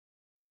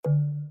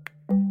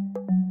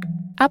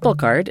Apple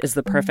Card is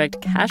the perfect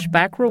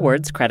cashback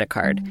rewards credit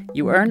card.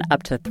 You earn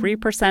up to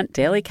 3%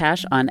 daily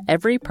cash on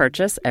every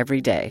purchase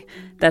every day.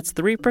 That's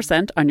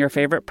 3% on your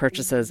favorite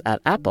purchases at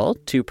Apple,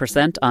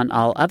 2% on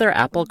all other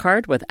Apple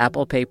Card with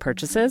Apple Pay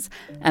purchases,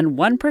 and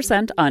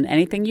 1% on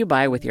anything you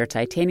buy with your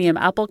titanium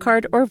Apple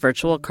Card or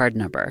virtual card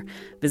number.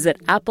 Visit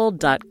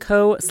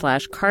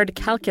apple.co/card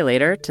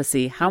calculator to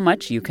see how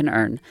much you can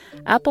earn.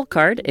 Apple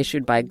Card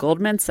issued by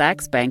Goldman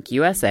Sachs Bank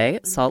USA,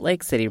 Salt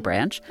Lake City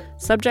branch,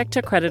 subject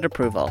to credit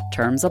approval.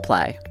 Terms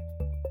apply.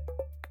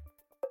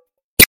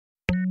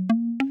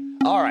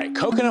 All right,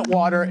 coconut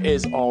water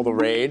is all the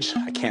rage.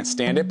 I can't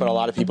stand it, but a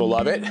lot of people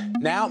love it.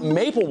 Now,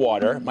 maple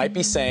water might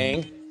be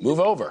saying, move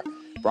over.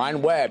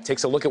 Brian Webb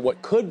takes a look at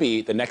what could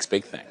be the next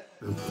big thing.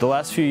 The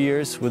last few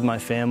years with my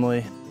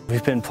family,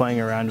 we've been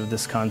playing around with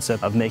this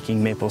concept of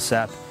making maple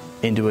sap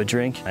into a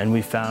drink, and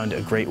we found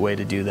a great way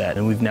to do that.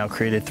 And we've now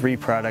created 3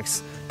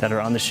 products that are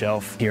on the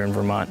shelf here in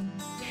Vermont.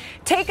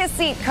 Take a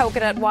seat,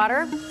 coconut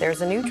water.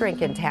 There's a new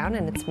drink in town,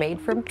 and it's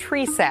made from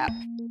tree sap.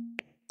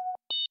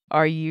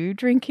 Are you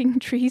drinking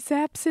tree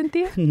sap,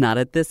 Cynthia? Not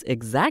at this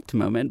exact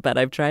moment, but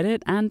I've tried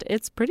it, and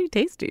it's pretty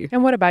tasty.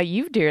 And what about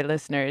you, dear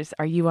listeners?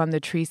 Are you on the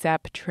tree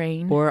sap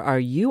train? Or are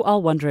you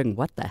all wondering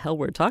what the hell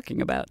we're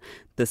talking about?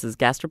 This is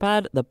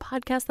Gastropod, the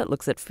podcast that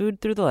looks at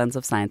food through the lens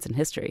of science and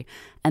history.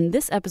 And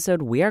this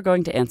episode, we are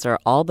going to answer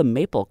all the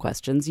maple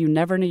questions you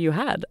never knew you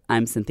had.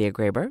 I'm Cynthia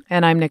Graber.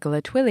 And I'm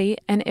Nicola Twilley.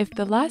 And if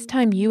the last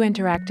time you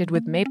interacted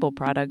with maple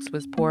products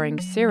was pouring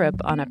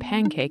syrup on a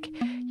pancake,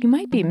 you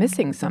might be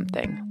missing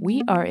something.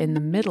 We are in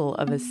the middle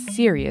of a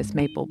serious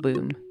maple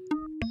boom.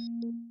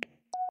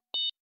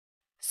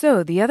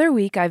 So the other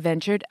week, I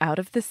ventured out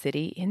of the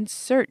city in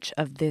search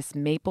of this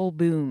maple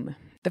boom.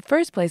 The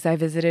first place I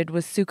visited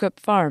was Sukup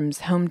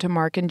Farms, home to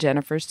Mark and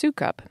Jennifer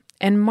Sukup.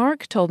 And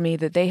Mark told me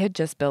that they had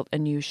just built a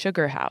new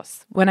sugar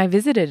house. When I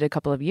visited a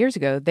couple of years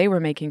ago, they were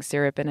making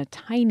syrup in a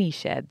tiny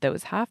shed that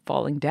was half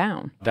falling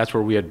down. That's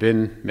where we had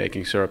been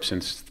making syrup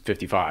since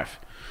 '55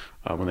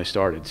 when they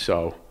started.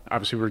 So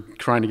obviously we're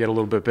trying to get a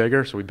little bit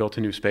bigger, so we built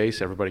a new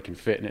space. Everybody can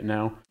fit in it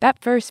now. That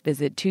first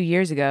visit 2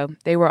 years ago,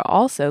 they were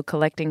also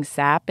collecting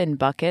sap in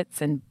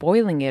buckets and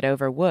boiling it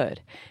over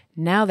wood.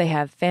 Now they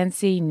have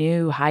fancy,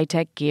 new,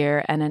 high-tech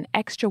gear and an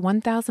extra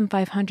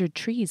 1,500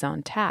 trees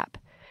on tap.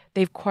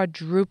 They've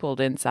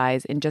quadrupled in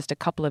size in just a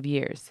couple of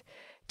years.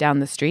 Down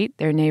the street,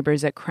 their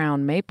neighbors at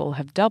Crown Maple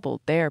have doubled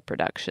their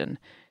production.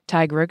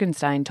 Ty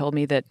Rugenstein told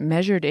me that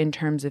measured in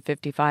terms of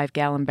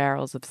 55-gallon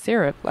barrels of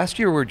syrup. Last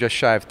year we were just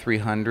shy of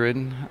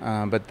 300,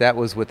 but that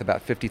was with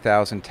about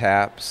 50,000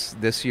 taps.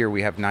 This year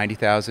we have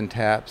 90,000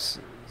 taps,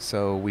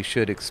 so we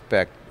should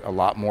expect a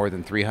lot more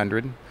than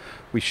 300.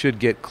 We should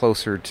get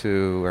closer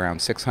to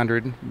around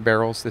 600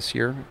 barrels this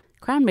year.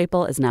 Crown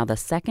Maple is now the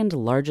second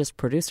largest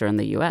producer in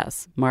the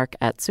U.S. Mark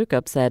at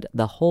Sukup said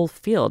the whole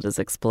field is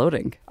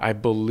exploding. I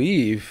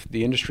believe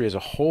the industry as a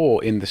whole,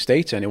 in the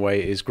States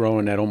anyway, is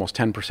growing at almost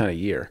 10% a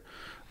year,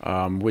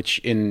 which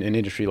in an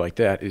industry like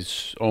that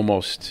is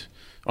almost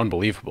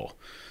unbelievable.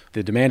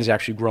 The demand is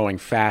actually growing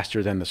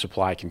faster than the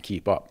supply can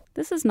keep up.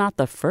 This is not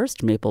the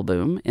first maple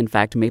boom. In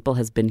fact, maple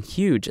has been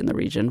huge in the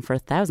region for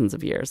thousands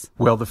of years.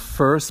 Well, the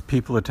first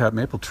people to tap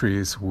maple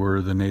trees were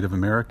the Native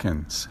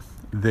Americans.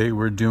 They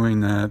were doing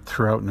that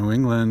throughout New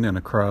England and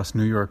across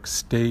New York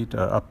State,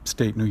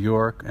 upstate New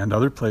York, and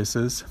other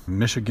places,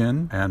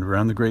 Michigan, and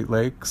around the Great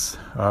Lakes,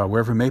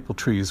 wherever maple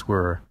trees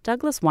were.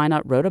 Douglas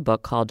Wynot wrote a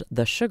book called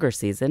The Sugar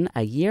Season,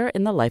 A Year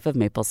in the Life of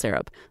Maple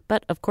Syrup.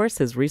 But, of course,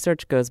 his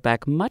research goes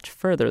back much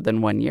further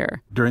than 1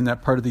 year. During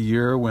that part of the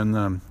year when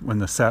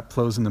the sap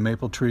flows in the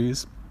maple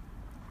trees,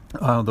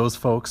 those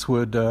folks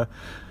would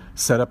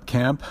set up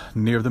camp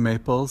near the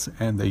maples,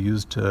 and they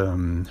used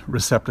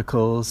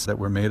receptacles that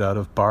were made out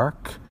of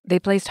bark. They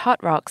placed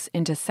hot rocks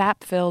into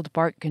sap-filled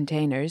bark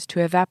containers to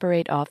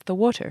evaporate off the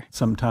water.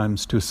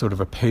 Sometimes to sort of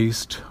a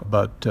paste,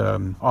 but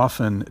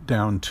often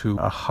down to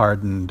a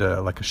hardened,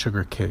 like a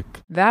sugar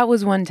cake. That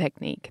was one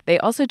technique. They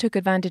also took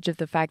advantage of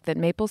the fact that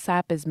maple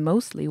sap is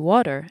mostly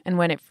water, and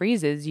when it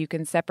freezes, you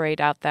can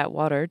separate out that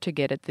water to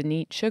get at the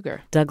neat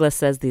sugar. Douglas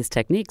says these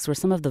techniques were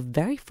some of the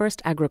very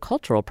first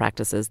agricultural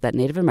practices that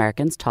Native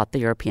Americans taught the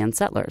European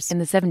settlers. In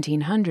the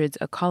 1700s,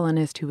 a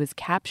colonist who was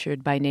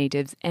captured by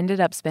natives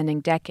ended up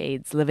spending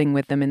decades living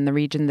with them in the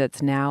region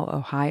that's now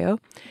Ohio,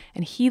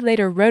 and he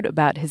later wrote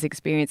about his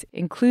experience,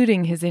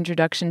 including his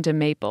introduction to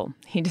maple.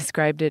 He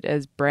described it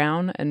as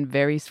brown and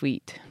very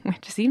sweet,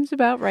 which seems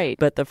about right.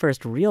 But the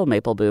first real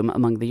maple boom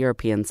among the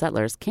European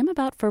settlers came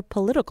about for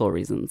political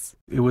reasons.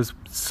 It was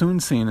soon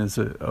seen as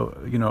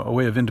a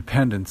way of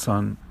independence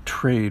on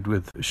trade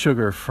with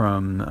sugar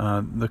from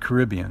the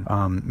Caribbean.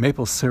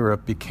 Maple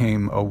syrup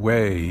became a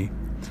way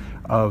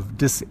of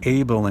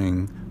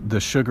disabling the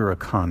sugar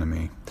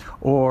economy,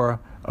 or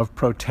of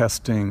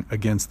protesting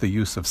against the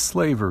use of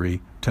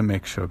slavery to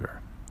make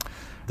sugar.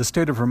 The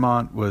state of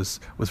Vermont was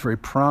very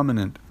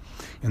prominent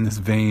in this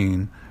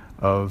vein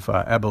of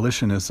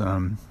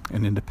abolitionism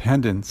and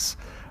independence.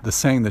 The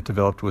saying that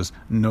developed was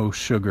 "no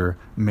sugar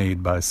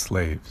made by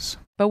slaves."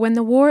 But when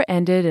the war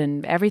ended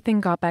and everything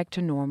got back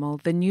to normal,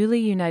 the newly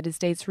United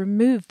States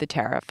removed the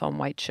tariff on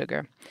white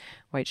sugar.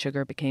 White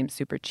sugar became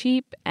super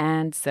cheap,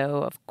 and so,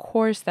 of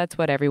course, that's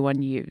what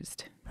everyone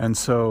used. And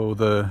so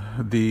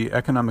the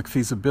economic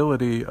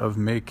feasibility of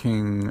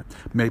making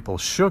maple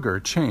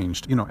sugar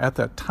changed. At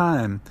that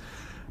time,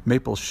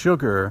 maple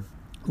sugar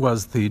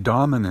was the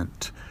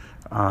dominant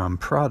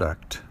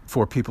product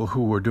for people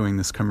who were doing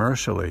this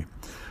commercially.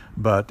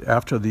 But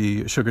after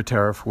the sugar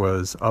tariff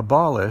was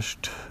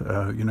abolished,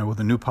 with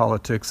the new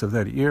politics of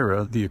that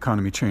era, the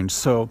economy changed.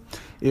 So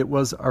it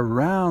was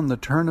around the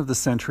turn of the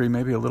century,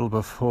 maybe a little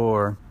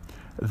before,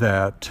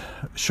 that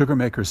sugar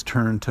makers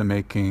turned to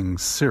making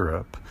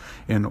syrup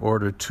in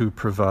order to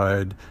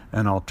provide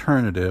an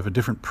alternative, a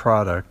different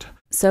product.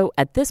 So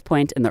at this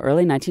point in the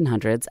early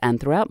 1900s and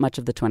throughout much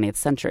of the 20th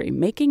century,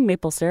 making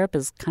maple syrup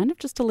is kind of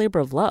just a labor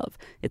of love.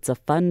 It's a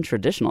fun,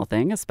 traditional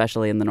thing,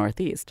 especially in the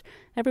Northeast.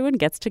 Everyone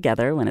gets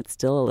together when it's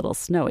still a little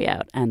snowy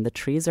out, and the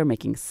trees are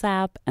making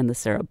sap, and the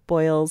syrup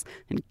boils,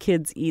 and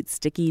kids eat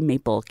sticky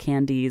maple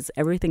candies.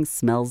 Everything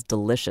smells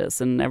delicious,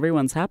 and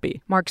everyone's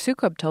happy. Mark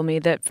Sukup told me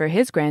that for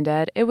his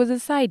granddad, it was a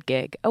side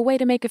gig, a way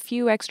to make a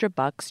few extra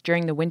bucks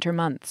during the winter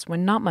months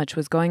when not much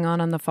was going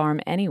on the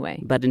farm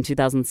anyway. But in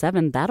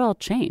 2007, that all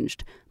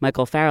changed.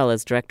 Michael Farrell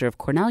is director of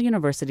Cornell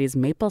University's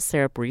Maple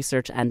Syrup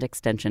Research and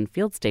Extension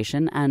Field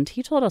Station, and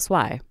he told us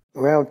why.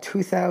 Around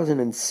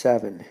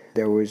 2007,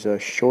 there was a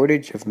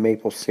shortage of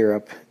maple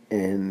syrup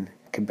in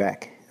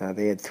Quebec.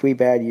 They had 3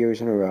 bad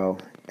years in a row,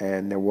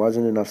 and there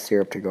wasn't enough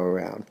syrup to go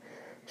around.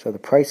 So the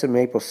price of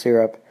maple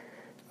syrup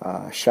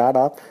shot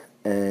up,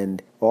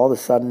 and all of a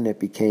sudden it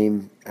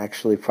became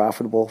actually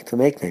profitable to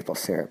make maple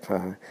syrup.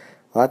 A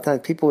lot of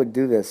times people would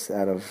do this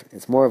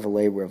it's more of a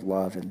labor of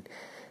love, and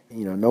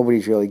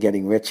nobody's really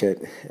getting rich at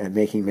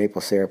making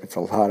maple syrup. It's a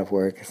lot of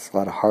work. It's a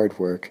lot of hard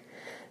work.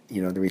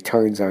 The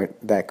returns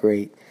aren't that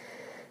great.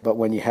 But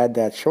when you had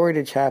that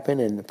shortage happen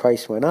and the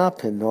price went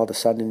up, and all of a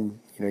sudden,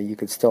 you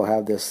could still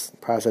have this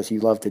process you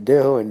love to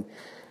do, and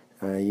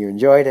you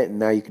enjoyed it, and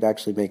now you could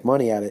actually make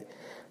money at it.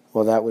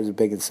 Well, that was a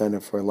big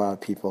incentive for a lot of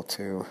people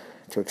to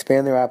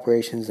expand their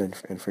operations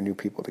and for new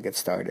people to get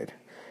started.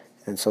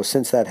 And so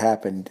since that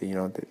happened,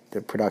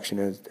 the production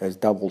has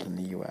doubled in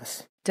the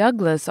U.S.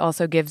 Douglas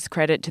also gives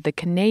credit to the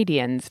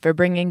Canadians for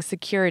bringing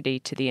security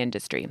to the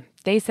industry.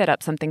 They set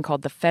up something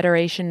called the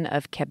Federation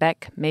of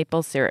Quebec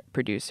Maple Syrup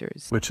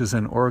Producers, which is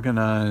an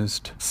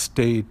organized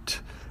state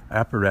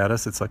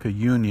apparatus. It's like a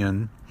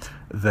union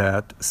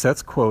that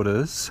sets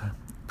quotas,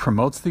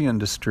 promotes the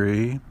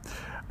industry,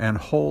 and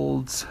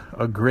holds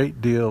a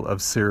great deal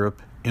of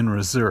syrup in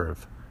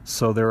reserve.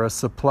 So there are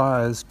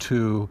supplies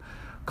to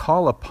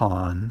call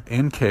upon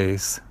in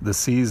case the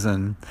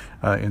season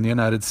in the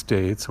United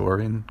States or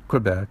in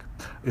Quebec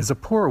is a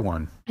poor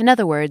one. In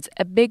other words,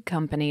 a big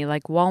company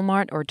like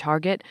Walmart or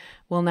Target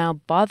will now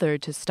bother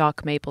to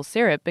stock maple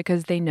syrup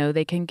because they know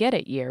they can get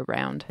it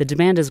year-round. The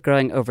demand is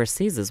growing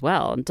overseas as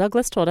well.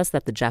 Douglas told us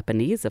that the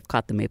Japanese have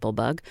caught the maple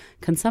bug.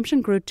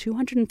 Consumption grew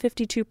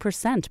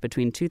 252%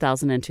 between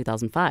 2000 and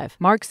 2005.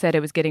 Mark said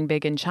it was getting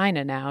big in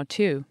China now,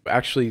 too.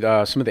 Actually,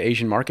 some of the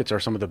Asian markets are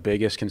some of the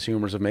biggest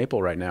consumers of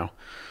maple right now.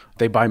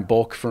 They buy in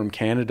bulk from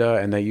Canada,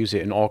 and they use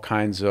it in all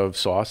kinds of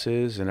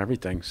sauces and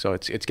everything. So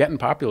it's getting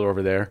popular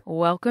over there.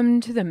 Welcome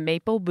to the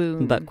maple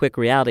boom. But quick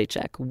reality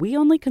check. We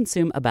only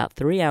consume about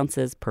 3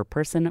 ounces per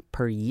person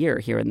per year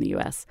here in the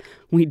U.S.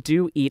 We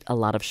do eat a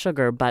lot of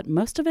sugar, but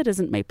most of it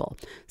isn't maple.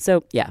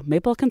 So yeah,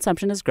 maple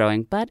consumption is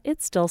growing, but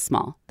it's still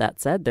small.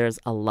 That said, there's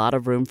a lot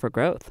of room for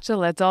growth. So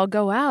let's all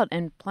go out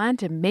and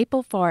plant a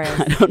maple forest.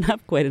 I don't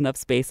have quite enough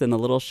space in the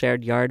little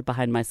shared yard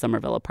behind my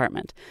Somerville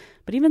apartment.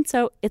 But even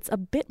so, it's a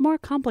bit more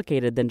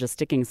complicated than just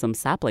sticking some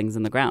saplings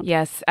in the ground.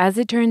 Yes, as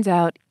it turns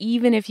out,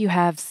 even if you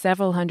have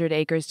several hundred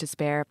acres to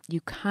spare,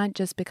 you can't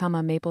just become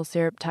a maple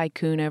syrup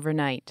tycoon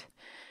overnight.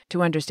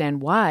 To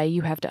understand why,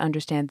 you have to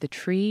understand the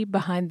tree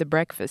behind the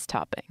breakfast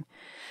topping.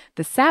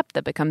 The sap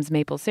that becomes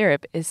maple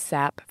syrup is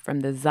sap from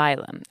the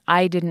xylem.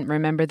 I didn't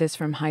remember this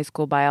from high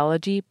school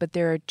biology, but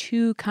there are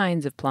 2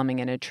 kinds of plumbing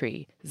in a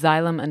tree,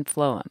 xylem and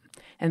phloem.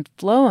 And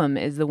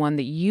phloem is the one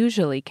that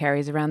usually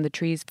carries around the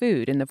tree's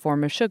food in the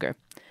form of sugar.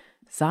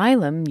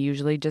 Xylem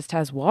usually just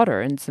has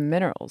water and some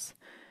minerals.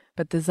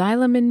 But the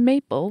xylem in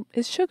maple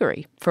is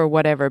sugary, for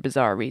whatever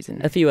bizarre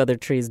reason. A few other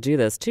trees do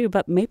this too,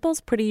 but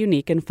maple's pretty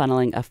unique in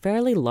funneling a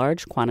fairly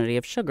large quantity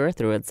of sugar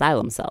through its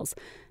xylem cells.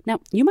 Now,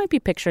 you might be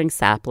picturing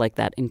sap like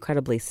that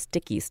incredibly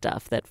sticky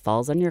stuff that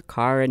falls on your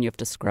car and you have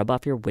to scrub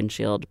off your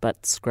windshield,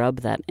 but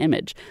scrub that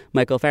image.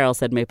 Michael Farrell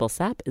said maple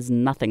sap is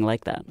nothing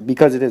like that.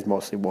 Because it is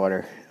mostly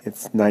water.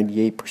 It's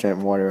 98%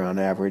 water on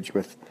average,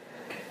 with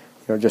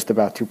just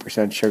about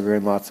 2% sugar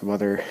and lots of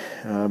other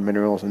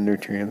minerals and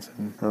nutrients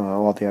and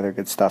all the other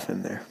good stuff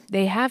in there.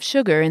 They have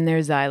sugar in their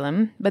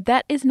xylem, but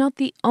that is not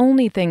the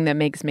only thing that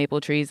makes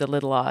maple trees a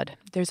little odd.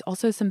 There's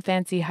also some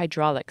fancy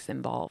hydraulics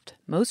involved.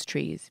 Most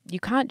trees, you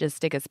can't just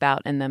stick a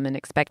spout in them and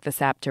expect the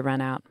sap to run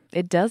out.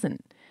 It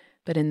doesn't.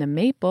 But in the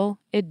maple,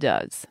 it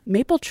does.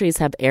 Maple trees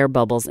have air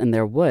bubbles in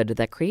their wood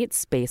that create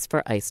space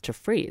for ice to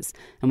freeze.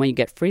 And when you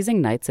get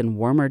freezing nights and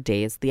warmer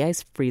days, the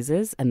ice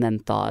freezes and then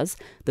thaws.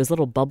 Those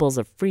little bubbles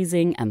of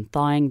freezing and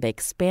thawing, they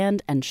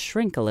expand and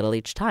shrink a little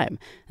each time.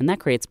 And that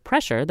creates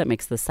pressure that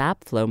makes the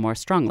sap flow more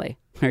strongly.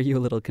 Are you a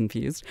little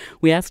confused?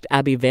 We asked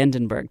Abby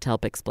Vandenberg to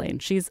help explain.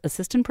 She's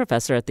assistant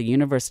professor at the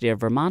University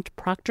of Vermont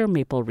Proctor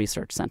Maple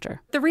Research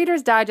Center. The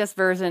Reader's Digest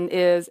version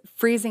is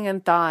freezing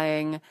and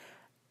thawing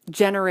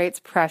generates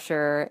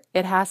pressure.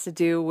 It has to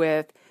do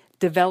with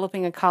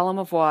developing a column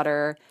of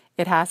water.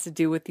 It has to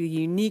do with the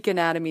unique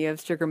anatomy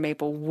of sugar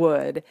maple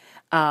wood,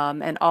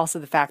 and also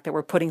the fact that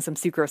we're putting some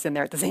sucrose in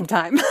there at the same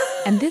time.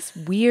 And this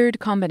weird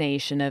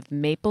combination of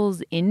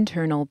maple's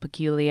internal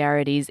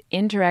peculiarities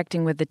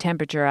interacting with the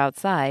temperature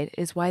outside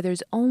is why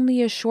there's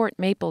only a short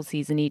maple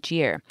season each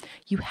year.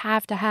 You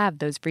have to have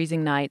those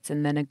freezing nights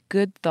and then a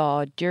good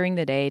thaw during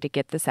the day to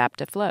get the sap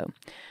to flow.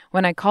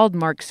 When I called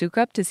Mark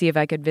Sukup to see if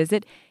I could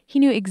visit, he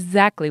knew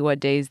exactly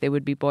what days they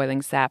would be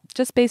boiling sap,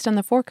 just based on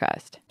the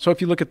forecast. So if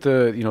you look at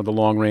the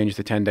long range,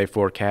 the 10-day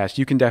forecast,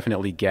 you can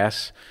definitely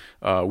guess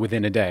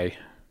within a day,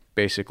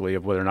 basically,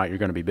 of whether or not you're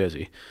going to be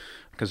busy.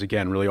 Because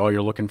again, really all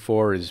you're looking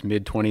for is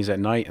mid-20s at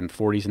night and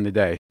 40s in the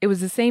day. It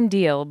was the same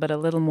deal, but a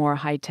little more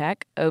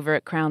high-tech over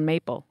at Crown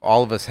Maple.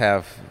 All of us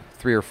have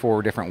 3 or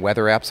 4 different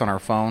weather apps on our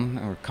phone,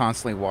 and we're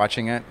constantly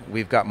watching it.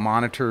 We've got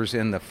monitors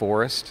in the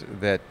forest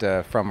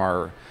that from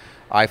our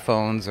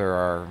iPhones or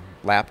our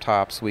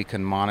laptops, we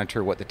can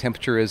monitor what the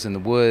temperature is in the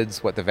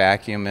woods, what the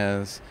vacuum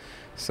is.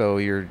 So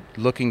you're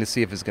looking to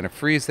see if it's going to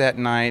freeze that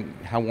night,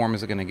 how warm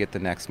is it going to get the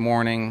next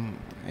morning,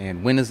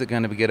 and when is it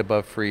going to get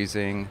above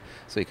freezing,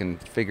 so you can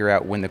figure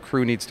out when the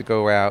crew needs to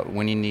go out,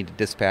 when you need to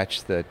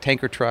dispatch the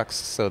tanker trucks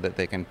so that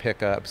they can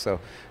pick up. So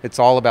it's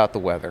all about the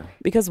weather.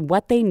 Because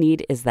what they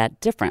need is that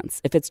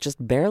difference. If it's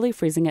just barely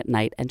freezing at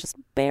night and just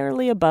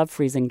barely above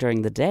freezing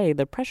during the day,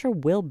 the pressure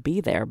will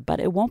be there, but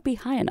it won't be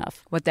high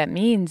enough. What that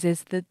means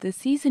is that the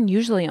season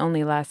usually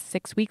only lasts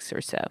 6 weeks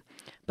or so.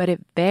 But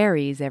it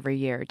varies every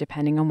year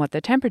depending on what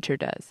the temperature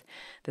does.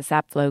 The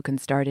sap flow can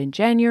start in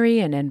January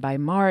and end by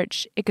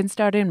March. It can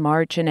start in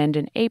March and end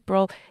in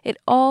April. It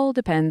all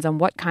depends on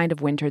what kind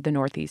of winter the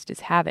Northeast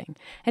is having.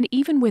 And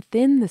even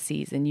within the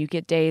season, you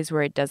get days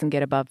where it doesn't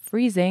get above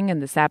freezing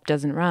and the sap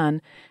doesn't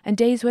run, and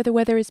days where the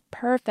weather is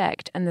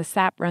perfect and the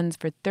sap runs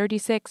for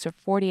 36 or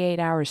 48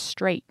 hours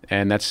straight.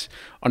 And that's,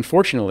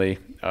 unfortunately,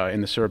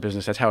 in the syrup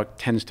business, that's how it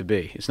tends to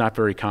be. It's not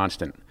very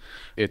constant.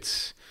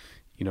 It's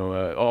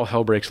all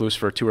hell breaks loose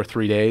for 2 or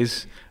 3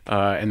 days,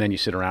 and then you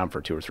sit around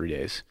for 2 or 3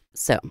 days.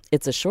 So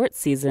it's a short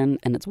season,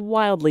 and it's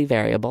wildly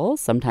variable.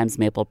 Sometimes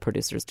maple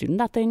producers do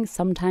nothing.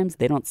 Sometimes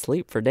they don't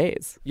sleep for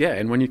days. Yeah,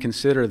 and when you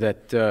consider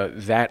that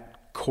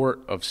that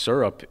quart of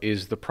syrup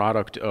is the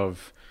product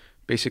of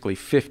basically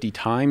 50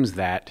 times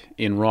that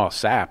in raw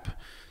sap,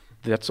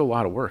 that's a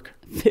lot of work.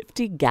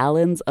 50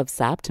 gallons of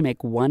sap to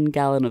make 1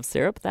 gallon of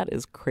syrup? That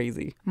is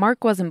crazy.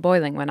 Mark wasn't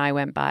boiling when I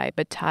went by,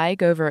 but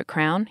Tig over at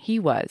Crown, he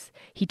was.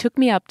 He took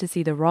me up to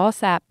see the raw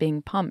sap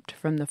being pumped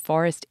from the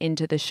forest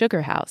into the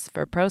sugar house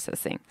for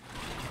processing.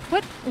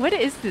 What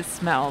is this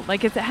smell?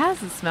 Like, it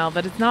has a smell,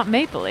 but it's not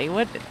mapley.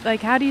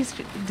 How do you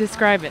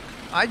describe it?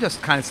 I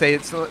just kind of say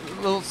it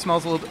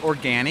smells a little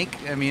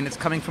organic. I mean, it's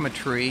coming from a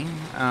tree,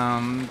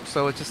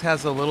 so it just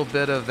has a little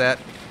bit of that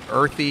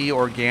earthy,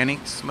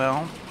 organic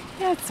smell.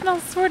 Yeah, it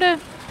smells sort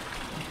of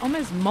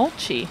almost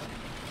mulchy.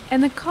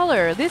 And the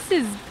color, this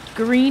is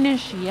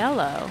greenish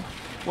yellow.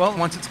 Well,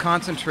 once it's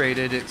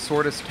concentrated, it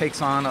sort of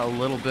takes on a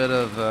little bit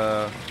of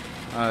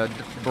a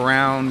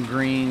brown,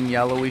 green,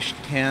 yellowish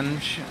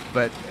tinge.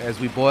 But as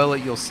we boil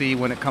it, you'll see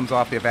when it comes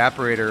off the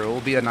evaporator, it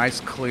will be a nice,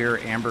 clear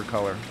amber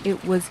color.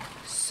 It was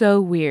so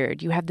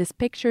weird. You have this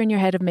picture in your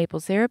head of maple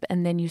syrup,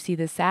 and then you see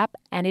the sap,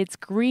 and it's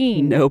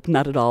green. Nope,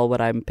 not at all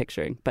what I'm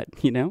picturing. But,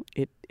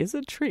 it is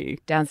a tree.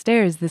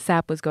 Downstairs, the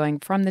sap was going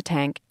from the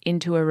tank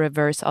into a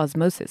reverse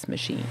osmosis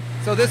machine.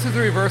 So this is the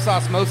reverse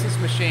osmosis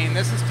machine.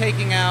 This is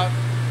taking out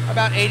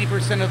about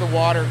 80% of the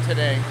water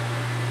today.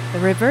 The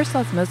reverse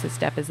osmosis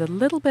step is a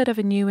little bit of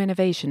a new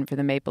innovation for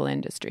the maple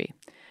industry.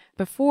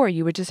 Before,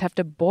 you would just have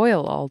to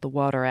boil all the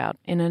water out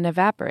in an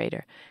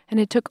evaporator, and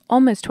it took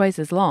almost twice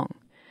as long.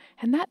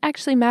 And that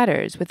actually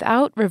matters.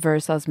 Without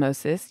reverse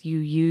osmosis, you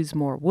use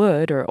more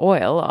wood or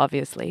oil,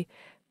 obviously,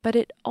 but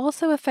it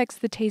also affects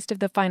the taste of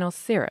the final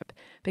syrup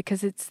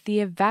because it's the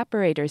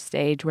evaporator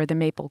stage where the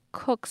maple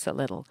cooks a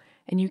little,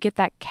 and you get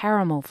that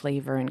caramel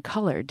flavor and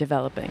color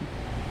developing.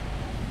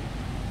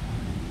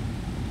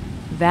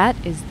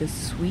 That is the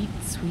sweet,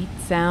 sweet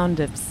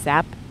sound of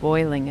sap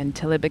boiling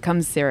until it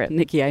becomes syrup.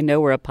 Nikki, I know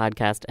we're a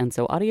podcast, and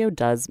so audio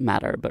does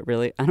matter, but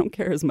really, I don't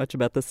care as much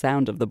about the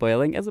sound of the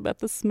boiling as about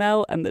the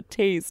smell and the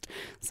taste.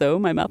 So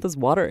my mouth is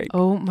watering.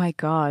 Oh my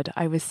God,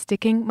 I was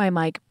sticking my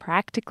mic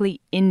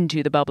practically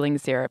into the bubbling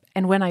syrup,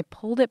 and when I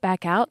pulled it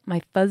back out,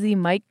 my fuzzy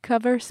mic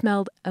cover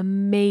smelled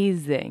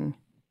amazing.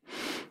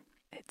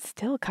 It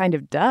still kind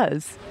of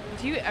does.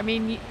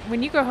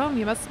 When you go home,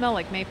 you must smell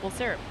like maple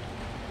syrup.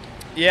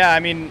 Yeah,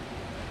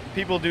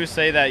 people do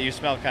say that you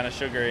smell kind of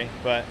sugary,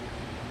 but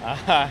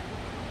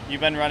You've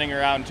been running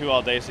around too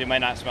all day, so you might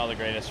not smell the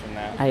greatest from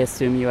that. I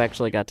assume you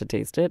actually got to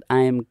taste it.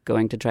 I am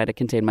going to try to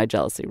contain my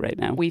jealousy right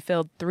now. We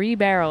filled 3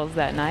 barrels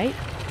that night.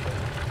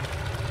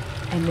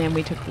 And then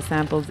we took the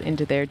samples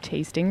into their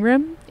tasting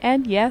room.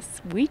 And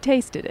yes, we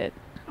tasted it.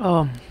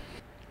 Oh.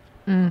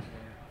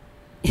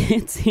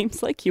 It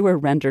seems like you were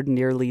rendered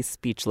nearly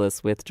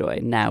speechless with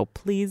joy. Now,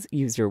 please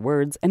use your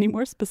words. Any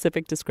more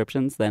specific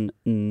descriptions than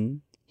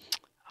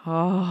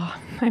Oh,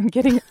 I'm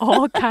getting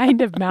all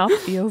kind of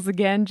mouthfeels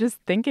again just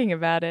thinking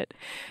about it.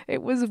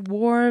 It was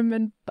warm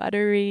and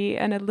buttery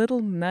and a little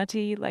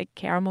nutty like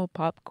caramel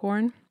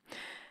popcorn.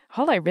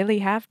 All I really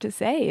have to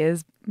say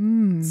is,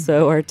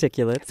 So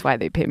articulate. That's why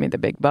they pay me the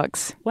big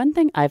bucks. One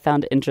thing I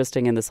found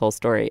interesting in this whole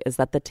story is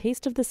that the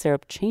taste of the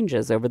syrup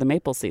changes over the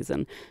maple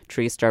season.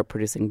 Trees start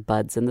producing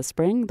buds in the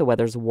spring, the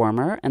weather's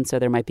warmer, and so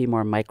there might be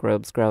more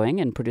microbes growing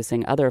and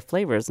producing other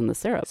flavors in the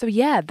syrup. So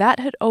yeah,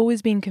 that had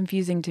always been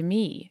confusing to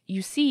me.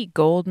 You see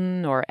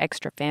golden or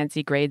extra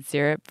fancy grade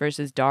syrup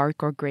versus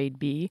dark or grade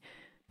B.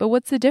 But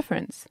what's the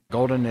difference?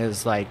 Golden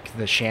is like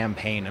the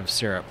champagne of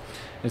syrup.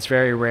 It's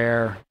very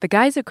rare. The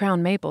guys at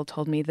Crown Maple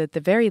told me that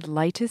the very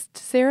lightest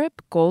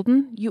syrup,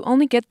 golden, you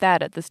only get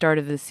that at the start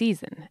of the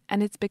season,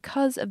 and it's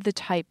because of the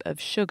type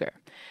of sugar.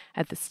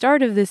 At the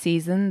start of the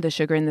season, the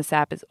sugar in the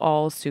sap is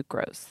all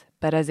sucrose.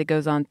 But as it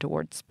goes on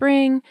towards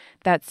spring,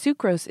 that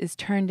sucrose is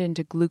turned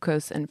into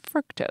glucose and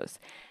fructose,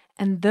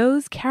 and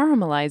those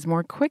caramelize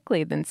more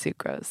quickly than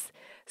sucrose.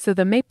 So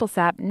the maple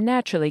sap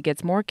naturally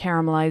gets more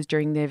caramelized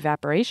during the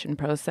evaporation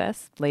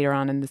process later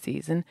on in the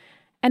season,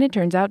 and it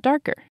turns out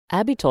darker.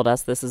 Abby told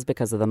us this is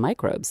because of the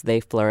microbes. They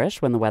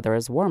flourish when the weather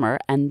is warmer,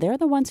 and they're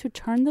the ones who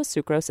turn the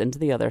sucrose into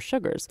the other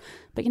sugars.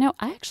 But,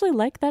 I actually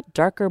like that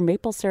darker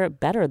maple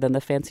syrup better than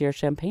the fancier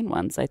champagne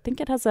ones. I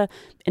think it has an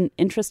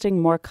interesting,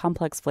 more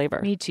complex flavor.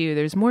 Me too.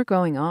 There's more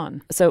going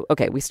on. So,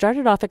 okay, we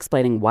started off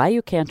explaining why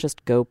you can't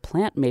just go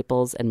plant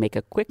maples and make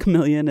a quick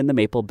million in the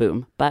maple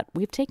boom. But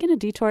we've taken a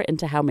detour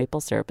into how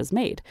maple syrup is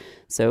made.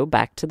 So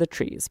back to the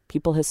trees.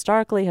 People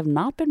historically have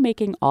not been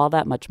making all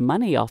that much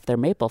money off their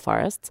maple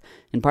forests,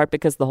 in part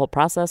because the whole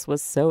process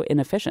was so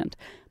inefficient.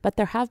 But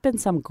there have been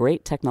some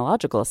great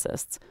technological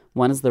assists.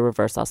 One is the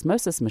reverse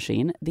osmosis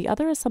machine. The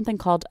other is something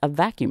called a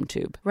vacuum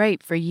tube.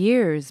 Right. For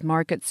years,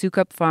 Mark at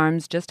Sukup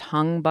Farms just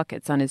hung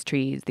buckets on his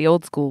trees, the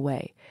old school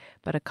way.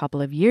 But a couple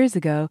of years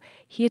ago,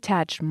 he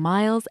attached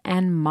miles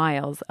and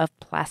miles of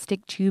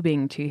plastic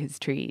tubing to his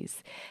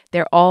trees.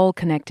 They're all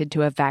connected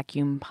to a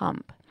vacuum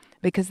pump.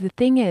 Because the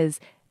thing is,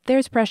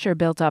 there's pressure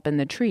built up in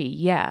the tree,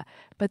 yeah,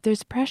 but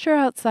there's pressure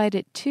outside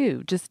it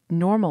too, just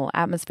normal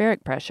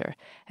atmospheric pressure,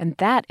 and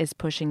that is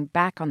pushing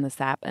back on the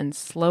sap and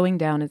slowing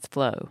down its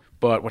flow.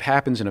 But what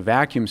happens in a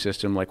vacuum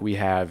system like we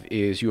have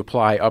is you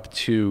apply up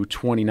to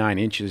 29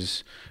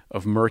 inches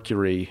of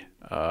mercury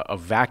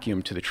of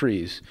vacuum to the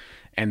trees,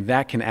 and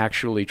that can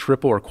actually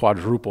triple or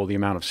quadruple the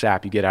amount of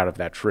sap you get out of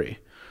that tree.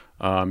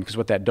 Because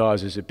what that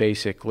does is it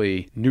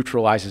basically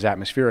neutralizes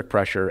atmospheric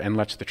pressure and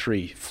lets the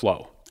tree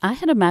flow. I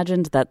had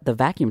imagined that the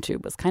vacuum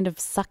tube was kind of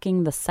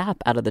sucking the sap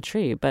out of the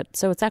tree, but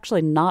so it's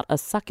actually not a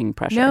sucking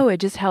pressure. No, it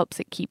just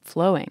helps it keep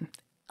flowing.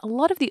 A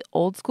lot of the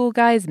old school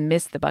guys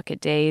miss the bucket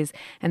days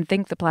and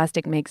think the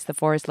plastic makes the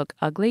forest look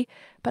ugly,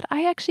 but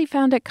I actually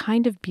found it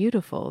kind of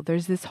beautiful.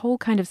 There's this whole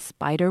kind of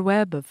spider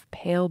web of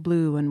pale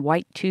blue and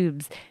white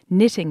tubes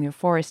knitting the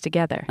forest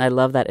together. I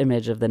love that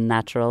image of the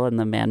natural and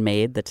the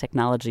man-made, the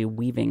technology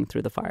weaving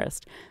through the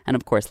forest. And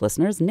of course,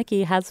 listeners,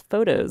 Nikki has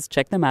photos.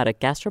 Check them out at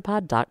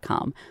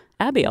gastropod.com.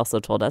 Abby also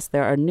told us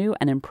there are new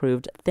and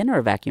improved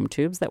thinner vacuum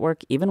tubes that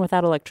work even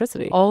without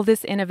electricity. All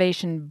this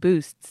innovation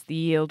boosts the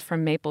yield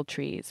from maple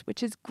trees,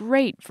 which is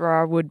great for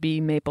our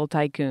would-be maple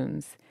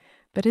tycoons.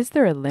 But is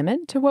there a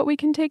limit to what we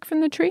can take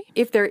from the tree?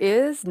 If there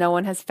is, no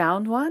one has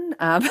found one.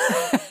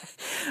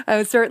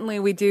 Certainly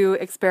we do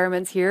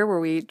experiments here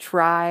where we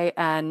try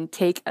and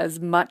take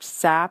as much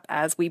sap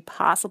as we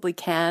possibly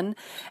can.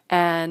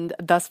 And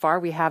thus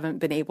far, we haven't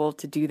been able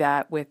to do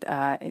that with,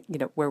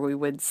 where we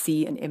would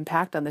see an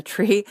impact on the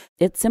tree.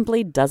 It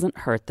simply doesn't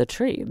hurt the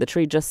tree. The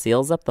tree just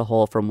seals up the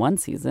hole from one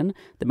season.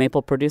 The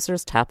maple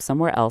producers tap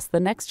somewhere else the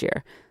next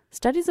year.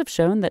 Studies have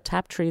shown that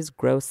tapped trees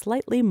grow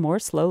slightly more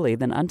slowly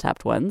than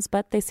untapped ones,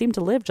 but they seem to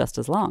live just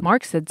as long.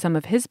 Mark said some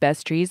of his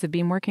best trees have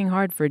been working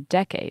hard for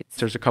decades.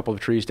 There's a couple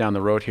of trees down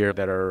the road here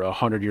that are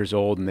 100 years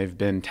old, and they've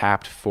been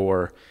tapped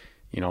for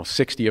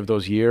 60 of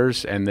those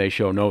years, and they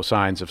show no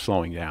signs of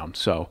slowing down.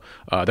 So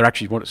they're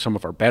actually some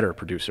of our better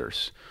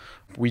producers.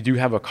 We do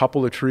have a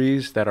couple of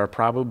trees that are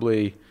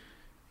probably,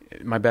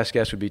 my best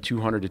guess would be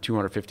 200 to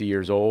 250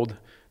 years old,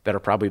 that are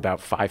probably about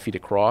 5 feet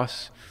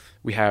across.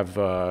 We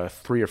have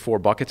 3 or 4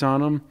 buckets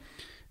on them.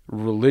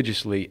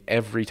 Religiously,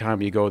 every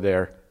time you go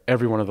there,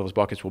 every one of those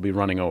buckets will be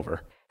running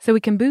over. So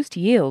we can boost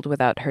yield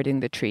without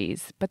hurting the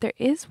trees. But there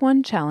is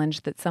one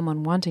challenge that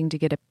someone wanting to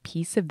get a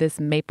piece of this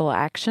maple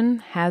action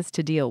has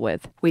to deal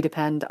with. We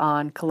depend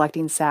on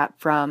collecting sap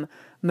from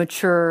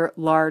mature,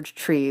 large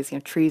trees,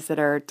 trees that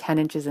are 10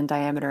 inches in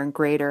diameter and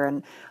greater.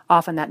 And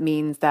often that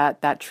means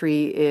that that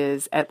tree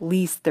is at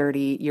least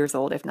 30 years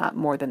old, if not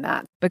more than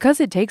that. Because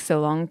it takes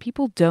so long,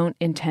 people don't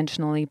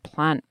intentionally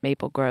plant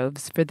maple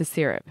groves for the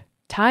syrup.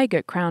 Tig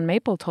at Crown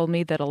Maple told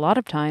me that a lot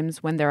of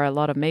times when there are a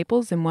lot of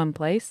maples in one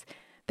place,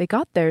 they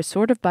got there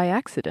sort of by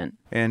accident.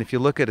 And if you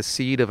look at a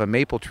seed of a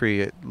maple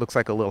tree, it looks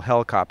like a little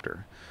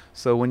helicopter.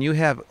 So when you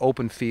have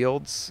open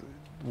fields,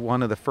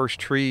 one of the first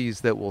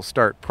trees that will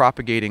start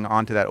propagating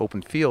onto that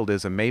open field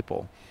is a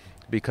maple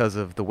because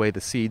of the way the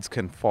seeds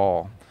can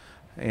fall.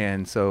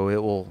 And so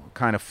it will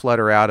kind of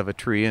flutter out of a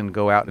tree and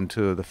go out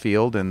into the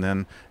field, and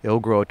then it'll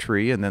grow a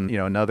tree, and then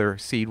another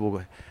seed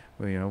will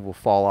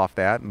fall off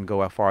that and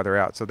go out farther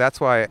out. So that's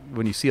why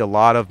when you see a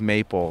lot of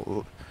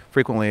maple,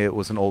 frequently it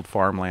was an old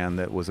farmland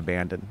that was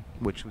abandoned,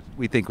 which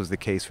we think was the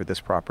case for this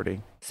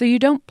property. So you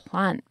don't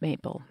plant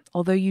maple,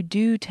 although you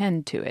do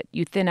tend to it.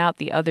 You thin out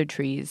the other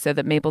trees so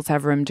that maples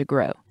have room to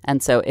grow.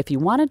 And so if you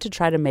wanted to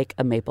try to make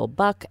a maple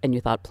buck and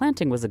you thought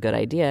planting was a good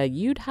idea,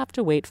 you'd have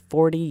to wait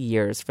 40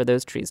 years for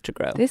those trees to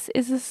grow. This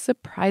is a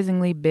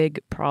surprisingly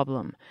big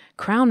problem.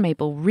 Crown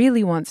Maple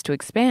really wants to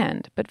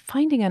expand, but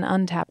finding an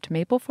untapped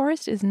maple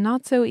forest is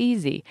not so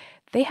easy.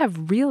 They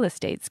have real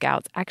estate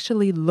scouts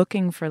actually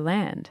looking for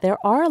land. There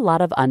are a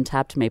lot of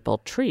untapped maple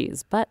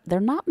trees, but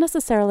they're not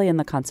necessarily in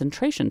the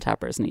concentration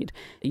tappers need.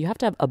 You have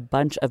to have a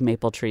bunch of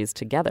maple trees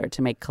together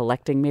to make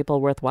collecting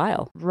maple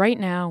worthwhile. Right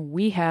now,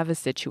 we have a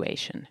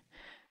situation.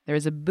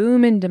 There's a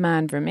boom in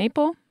demand for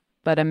maple,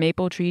 but a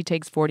maple tree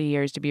takes 40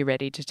 years to be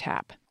ready to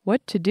tap.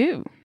 What to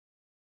do?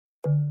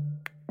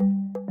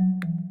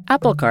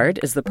 Apple Card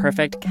is the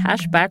perfect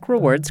cashback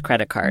rewards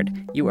credit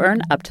card. You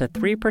earn up to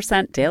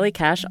 3% daily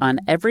cash on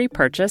every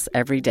purchase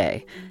every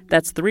day.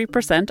 That's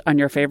 3% on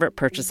your favorite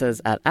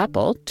purchases at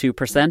Apple,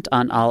 2%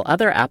 on all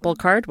other Apple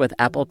Card with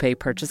Apple Pay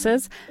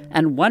purchases,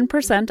 and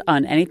 1%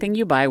 on anything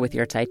you buy with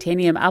your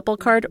titanium Apple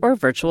Card or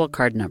virtual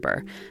card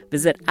number.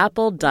 Visit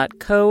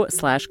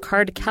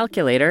apple.co/card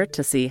calculator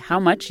to see how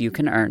much you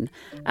can earn.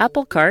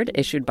 Apple Card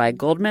issued by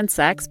Goldman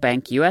Sachs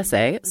Bank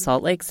USA,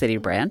 Salt Lake City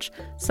branch,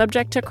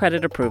 subject to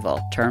credit approval.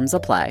 Terms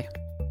apply.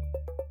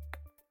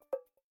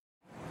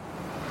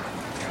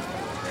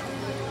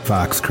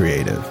 Fox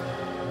Creative.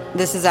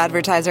 This is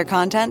advertiser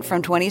content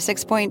from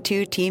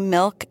 26.2 Team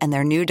Milk and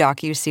their new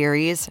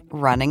docuseries,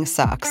 Running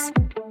Sucks.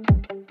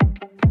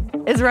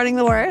 Is running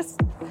the worst?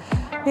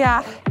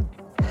 Yeah.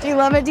 Do you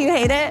love it? Do you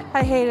hate it?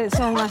 I hate it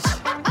so much.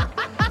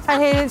 I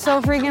hate it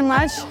so freaking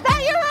much.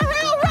 That you're a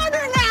real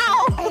runner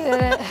now! I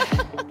hate it.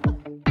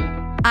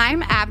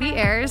 I'm Abby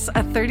Ayers,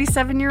 a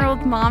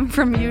 37-year-old mom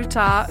from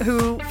Utah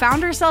who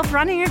found herself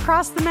running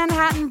across the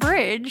Manhattan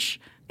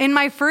Bridge in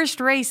my first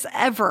race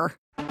ever.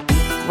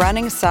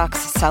 Running Sucks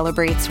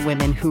celebrates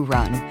women who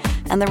run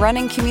and the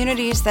running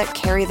communities that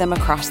carry them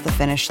across the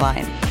finish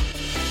line.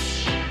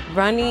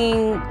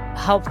 Running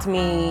helped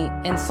me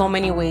in so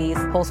many ways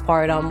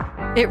postpartum.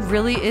 It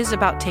really is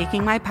about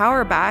taking my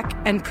power back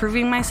and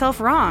proving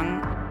myself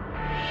wrong.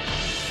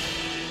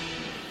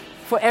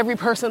 For every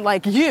person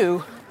like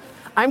you,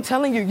 I'm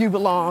telling you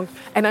belong,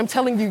 and I'm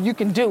telling you you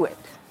can do it.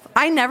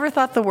 I never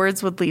thought the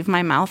words would leave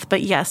my mouth,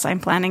 but yes, I'm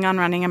planning on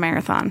running a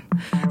marathon.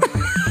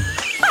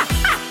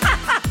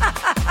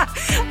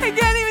 I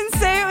can't even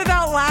say it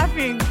without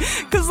laughing,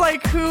 because,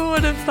 who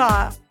would have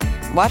thought?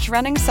 Watch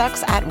Running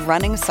Sucks at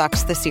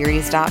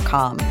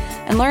runningsuckstheseries.com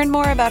and learn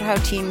more about how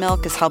Team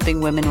Milk is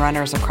helping women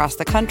runners across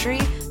the country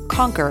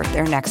conquer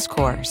their next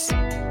course.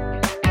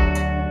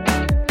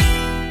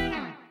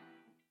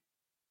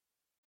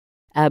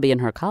 Abby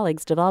and her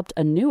colleagues developed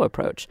a new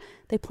approach.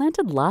 They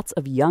planted lots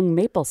of young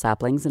maple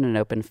saplings in an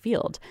open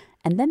field,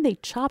 and then they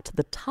chopped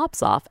the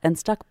tops off and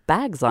stuck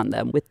bags on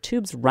them with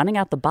tubes running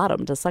out the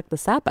bottom to suck the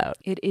sap out.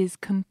 It is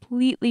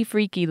completely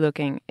freaky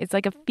looking. It's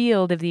like a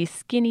field of these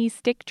skinny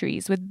stick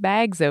trees with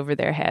bags over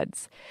their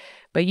heads.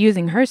 But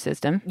using her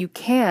system, you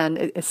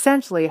can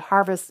essentially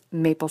harvest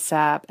maple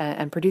sap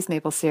and produce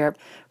maple syrup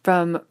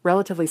from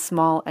relatively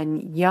small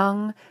and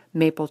young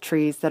maple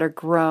trees that are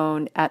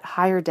grown at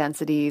higher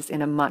densities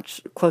in a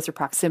much closer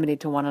proximity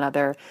to one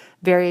another,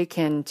 very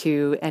akin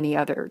to any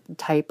other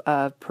type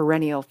of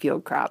perennial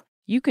field crop.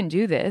 You can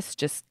do this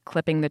just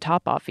clipping the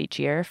top off each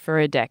year for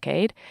a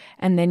decade,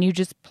 and then you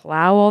just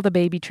plow all the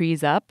baby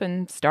trees up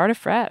and start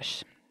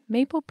afresh.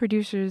 Maple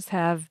producers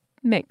have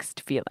mixed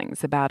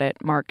feelings about it,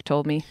 Mark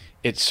told me.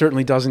 It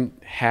certainly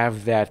doesn't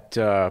have that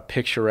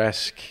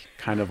picturesque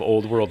kind of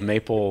old world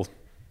maple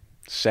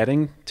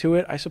setting to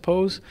it, I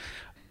suppose.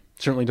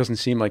 Certainly doesn't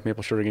seem like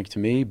maple sugar to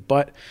me,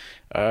 but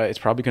it's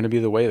probably going to be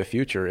the way of the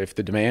future if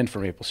the demand for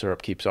maple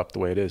syrup keeps up the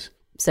way it is.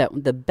 So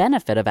the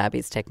benefit of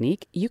Abby's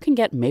technique, you can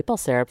get maple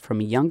syrup from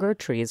younger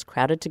trees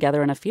crowded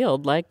together in a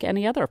field like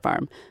any other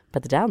farm.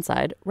 But the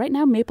downside, right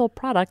now maple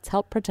products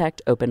help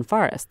protect open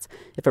forests.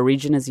 If a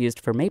region is used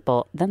for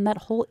maple, then that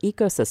whole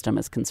ecosystem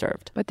is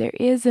conserved. But there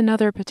is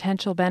another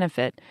potential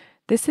benefit.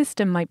 This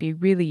system might be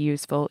really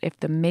useful if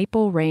the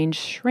maple range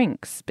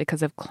shrinks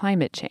because of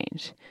climate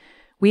change.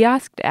 We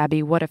asked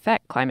Abby what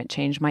effect climate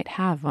change might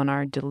have on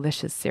our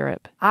delicious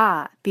syrup.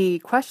 The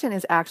question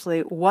is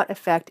actually what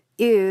effect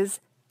is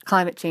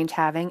climate change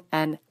having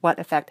and what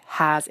effect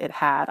has it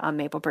had on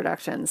maple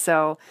production?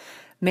 So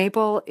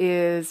maple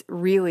is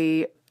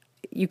really,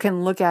 you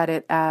can look at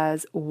it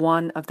as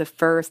one of the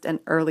first and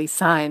early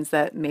signs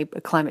that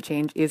climate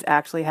change is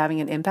actually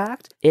having an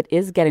impact. It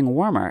is getting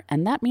warmer,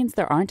 and that means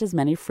there aren't as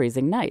many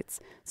freezing nights.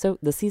 So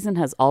the season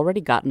has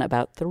already gotten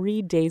about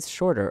 3 days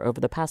shorter over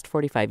the past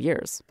 45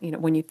 years.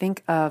 When you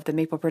think of the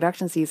maple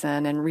production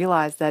season and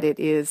realize that it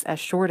is as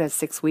short as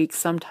 6 weeks,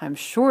 sometimes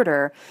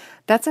shorter,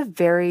 that's a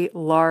very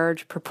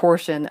large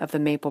proportion of the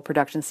maple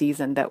production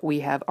season that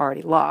we have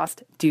already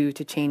lost due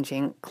to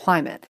changing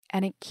climate.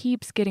 And it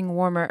keeps getting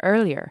warmer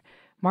earlier.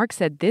 Mark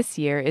said this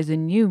year is a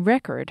new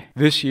record.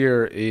 This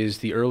year is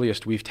the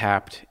earliest we've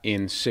tapped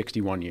in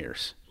 61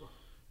 years,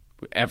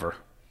 ever,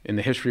 in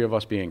the history of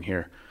us being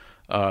here.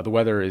 The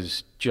weather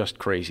is just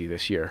crazy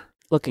this year.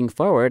 Looking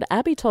forward,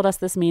 Abby told us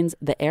this means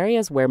the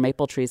areas where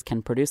maple trees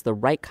can produce the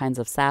right kinds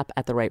of sap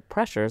at the right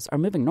pressures are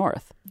moving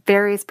north.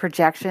 Various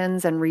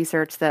projections and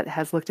research that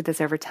has looked at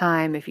this over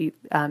time, if you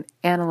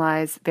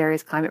analyze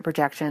various climate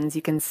projections,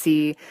 you can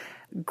see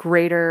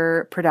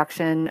greater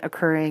production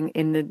occurring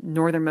in the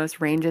northernmost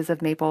ranges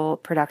of maple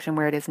production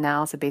where it is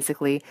now. So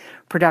basically,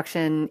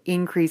 production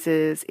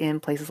increases in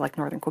places like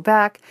northern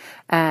Quebec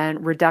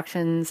and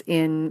reductions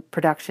in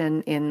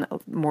production in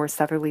more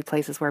southerly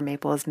places where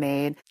maple is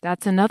made.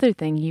 That's another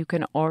thing you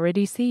can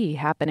already see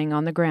happening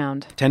on the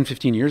ground. 10,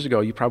 15 years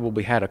ago, you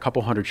probably had a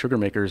couple hundred sugar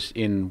makers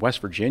in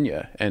West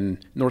Virginia and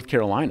North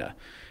Carolina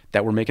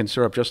that were making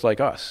syrup just like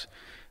us.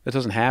 That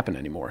doesn't happen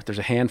anymore. There's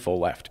a handful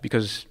left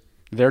because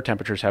their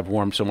temperatures have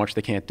warmed so much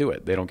they can't do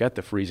it. They don't get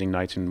the freezing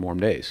nights and warm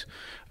days.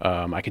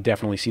 I could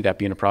definitely see that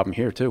being a problem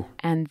here, too.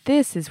 And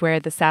this is where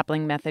the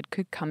sapling method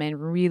could come in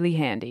really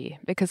handy,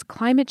 because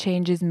climate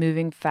change is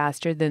moving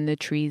faster than the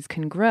trees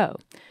can grow.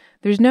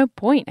 There's no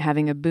point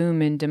having a boom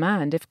in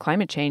demand if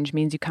climate change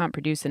means you can't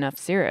produce enough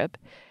syrup.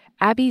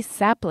 Abby's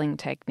sapling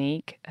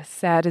technique, as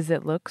sad as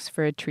it looks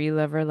for a tree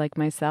lover like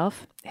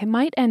myself, it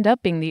might end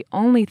up being the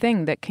only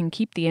thing that can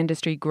keep the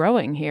industry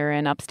growing here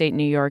in upstate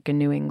New York and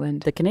New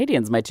England. The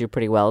Canadians might do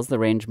pretty well as the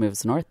range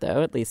moves north,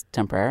 though, at least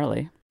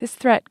temporarily. This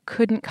threat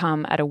couldn't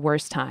come at a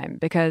worse time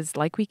because,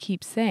 like we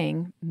keep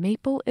saying,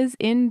 maple is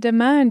in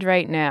demand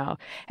right now.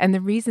 And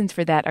the reasons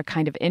for that are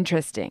kind of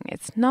interesting.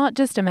 It's not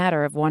just a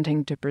matter of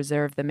wanting to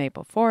preserve the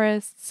maple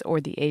forests or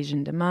the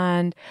Asian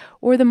demand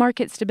or the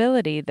market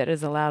stability that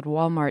has allowed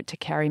Walmart to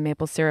carry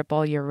maple syrup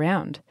all year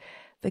round.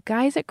 The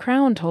guys at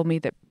Crown told me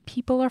that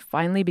people are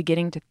finally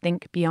beginning to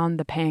think beyond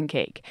the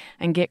pancake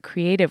and get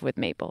creative with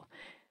maple.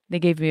 They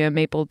gave me a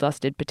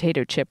maple-dusted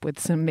potato chip with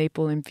some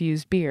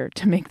maple-infused beer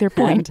to make their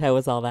point. And how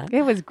was all that?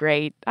 It was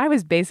great. I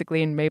was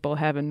basically in maple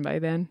heaven by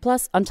then.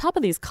 Plus, on top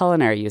of these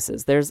culinary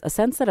uses, there's a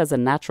sense that as a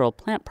natural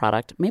plant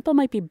product, maple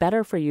might be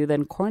better for you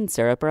than corn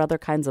syrup or other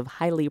kinds of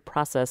highly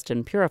processed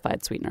and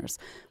purified sweeteners.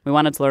 We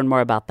wanted to learn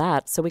more about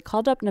that, so we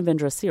called up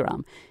Navindra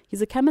Siram.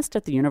 He's a chemist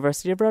at the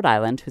University of Rhode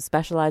Island who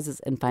specializes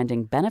in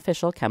finding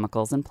beneficial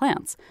chemicals in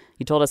plants.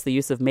 He told us the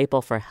use of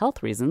maple for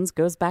health reasons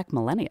goes back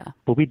millennia.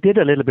 Well, we did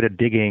a little bit of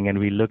digging and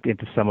we looked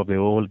into some of the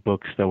old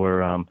books that were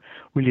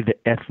really the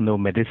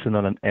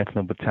ethno-medicinal and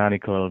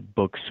ethnobotanical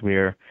books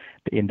where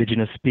the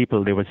indigenous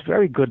people, there was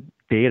very good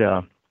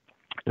data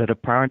that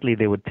apparently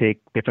they would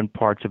take different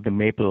parts of the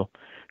maple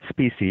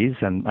species,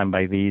 and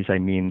by these I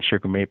mean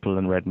sugar maple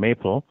and red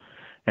maple,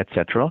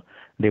 etc.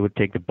 They would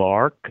take the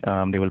bark,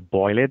 they will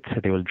boil it,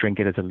 they will drink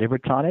it as a liver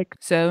tonic.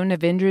 So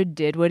Navindra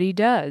did what he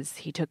does.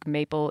 He took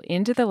maple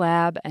into the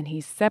lab and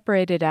he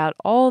separated out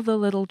all the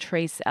little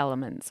trace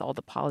elements, all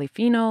the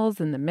polyphenols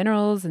and the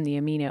minerals and the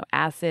amino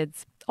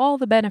acids, all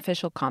the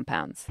beneficial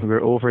compounds. We're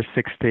over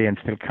 60 and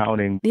still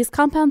counting. These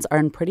compounds are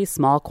in pretty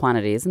small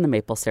quantities in the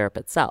maple syrup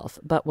itself,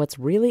 but what's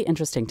really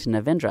interesting to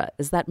Navindra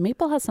is that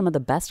maple has some of the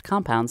best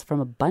compounds from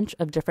a bunch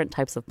of different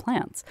types of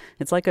plants.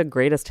 It's like a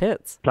greatest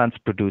hits. Plants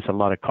produce a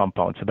lot of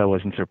compounds, so that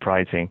wasn't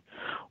surprising.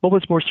 What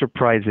was more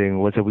surprising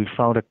was that we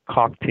found a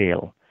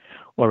cocktail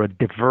or a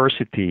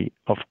diversity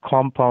of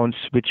compounds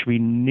which we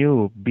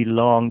knew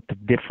belonged to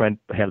different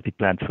healthy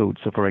plant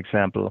foods. So, for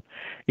example,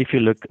 if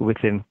you look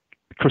within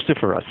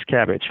cruciferous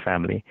cabbage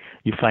family,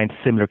 you find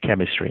similar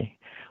chemistry.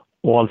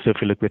 Also, if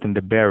you look within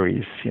the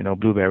berries,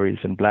 blueberries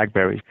and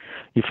blackberries,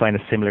 you find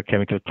a similar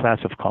chemical class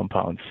of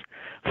compounds.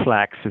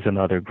 Flax is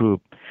another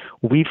group.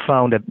 We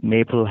found that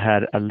maple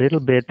had a little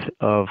bit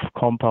of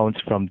compounds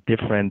from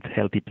different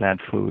healthy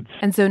plant foods.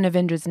 And so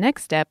Navindra's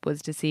next step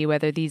was to see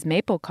whether these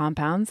maple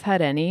compounds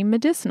had any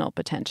medicinal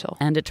potential.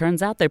 And it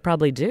turns out they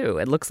probably do.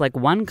 It looks like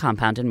one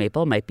compound in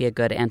maple might be a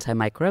good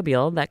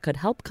antimicrobial that could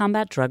help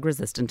combat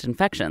drug-resistant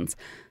infections.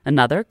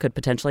 Another could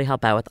potentially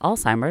help out with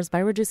Alzheimer's by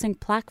reducing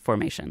plaque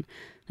formation.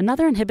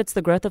 Another inhibits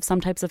the growth of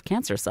some types of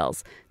cancer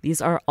cells.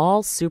 These are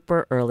all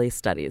super early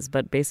studies,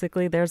 but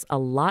basically there's a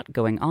lot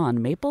going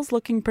on. Maple's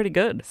looking pretty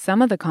good. Some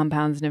of the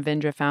compounds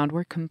Navindra found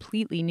were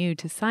completely new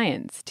to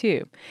science,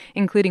 too,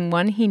 including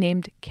one he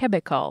named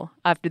Quebecol,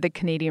 after the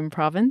Canadian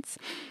province.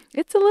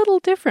 It's a little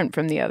different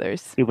from the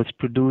others. It was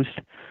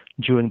produced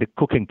during the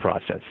cooking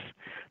process.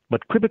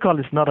 But Quebecol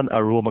is not an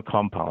aroma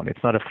compound.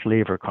 It's not a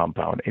flavor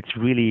compound. It's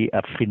really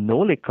a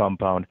phenolic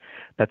compound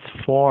that's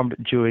formed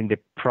during the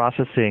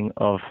processing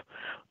of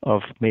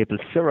maple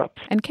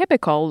syrups. And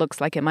Quebecol looks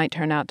like it might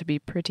turn out to be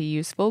pretty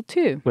useful,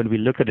 too. When we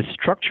look at the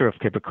structure of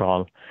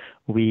Quebecol,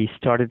 we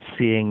started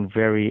seeing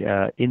very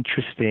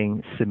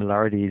interesting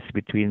similarities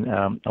between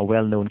a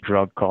well-known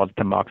drug called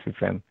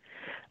tamoxifen.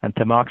 And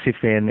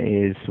tamoxifen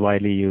is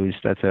widely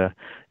used as a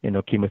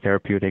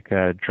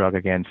chemotherapeutic drug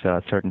against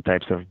certain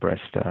types of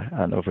breast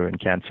and ovarian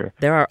cancer.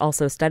 There are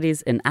also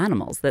studies in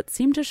animals that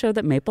seem to show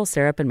that maple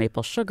syrup and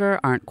maple sugar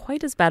aren't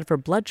quite as bad for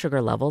blood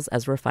sugar levels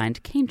as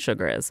refined cane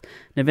sugar is.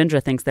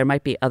 Navindra thinks there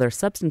might be other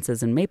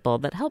substances in maple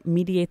that help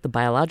mediate the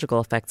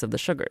biological effects of the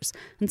sugars,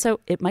 and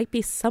so it might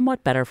be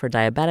somewhat better for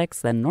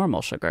diabetics than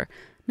normal sugar.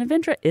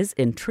 Navindra is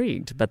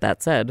intrigued, but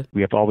that said,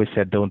 we have always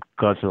said don't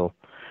guzzle,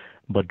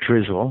 but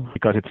drizzle,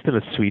 because it's still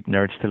a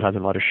sweetener, it still has a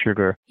lot of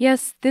sugar.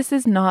 Yes, this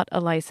is not a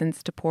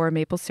license to pour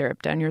maple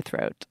syrup down your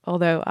throat,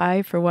 although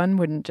I, for one,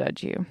 wouldn't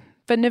judge you.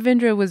 But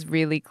Navindra was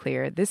really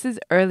clear. This is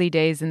early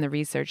days in the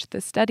research.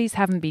 The studies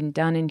haven't been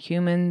done in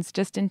humans,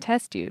 just in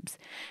test tubes.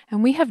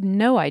 And we have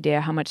no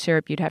idea how much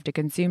syrup you'd have to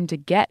consume to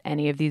get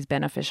any of these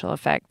beneficial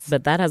effects.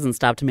 But that hasn't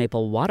stopped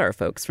maple water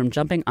folks from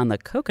jumping on the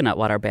coconut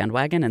water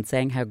bandwagon and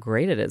saying how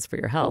great it is for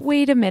your health.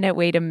 Wait a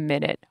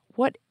minute.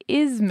 What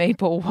is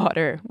maple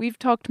water? We've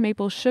talked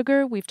maple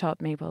sugar, we've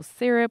talked maple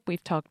syrup,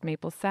 we've talked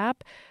maple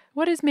sap.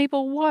 What is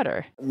maple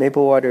water?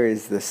 Maple water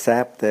is the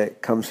sap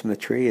that comes from the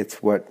tree.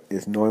 It's what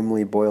is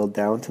normally boiled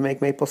down to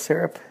make maple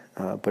syrup,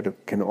 but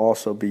it can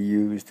also be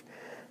used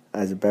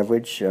as a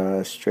beverage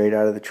straight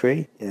out of the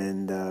tree.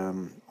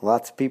 And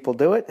lots of people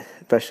do it,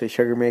 especially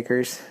sugar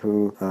makers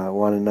who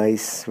want a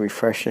nice,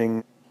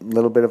 refreshing,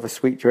 little bit of a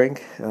sweet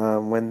drink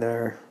when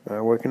they're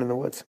working in the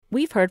woods.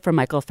 We've heard from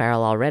Michael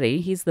Farrell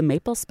already. He's the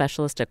maple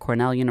specialist at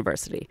Cornell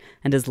University,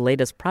 and his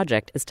latest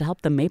project is to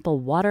help the maple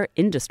water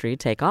industry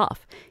take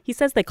off. He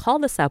says they call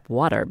the sap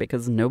water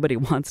because nobody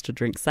wants to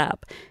drink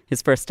sap.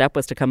 His first step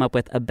was to come up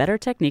with a better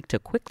technique to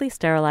quickly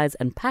sterilize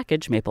and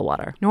package maple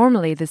water.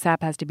 Normally, the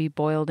sap has to be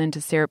boiled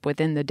into syrup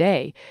within the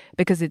day.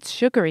 Because it's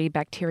sugary,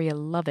 bacteria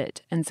love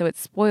it, and so it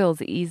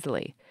spoils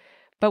easily.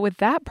 But with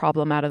that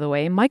problem out of the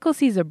way, Michael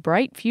sees a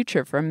bright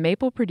future for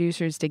maple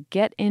producers to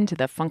get into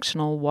the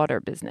functional water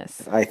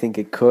business. I think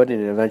it could,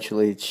 and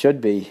eventually it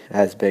should be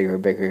as big or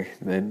bigger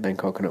than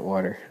coconut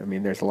water. I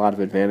mean, there's a lot of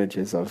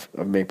advantages of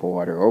maple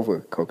water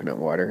over coconut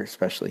water,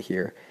 especially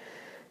here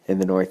in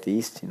the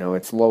Northeast.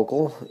 It's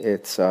local,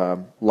 it's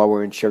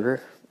lower in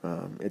sugar,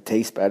 it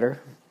tastes better.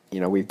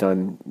 We've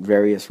done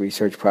various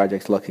research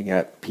projects looking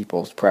at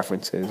people's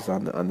preferences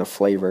on the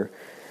flavor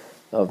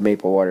of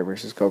maple water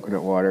versus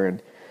coconut water,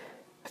 and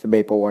the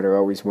maple water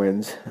always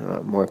wins.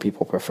 More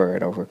people prefer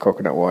it over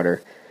coconut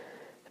water.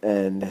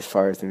 And as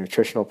far as the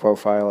nutritional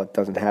profile, it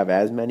doesn't have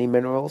as many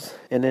minerals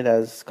in it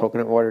as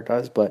coconut water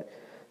does, but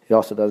it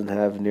also doesn't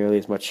have nearly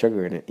as much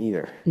sugar in it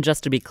either.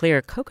 Just to be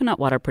clear, coconut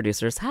water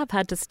producers have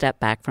had to step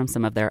back from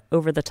some of their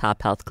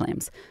over-the-top health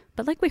claims.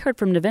 But like we heard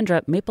from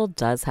Navindra, maple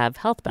does have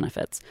health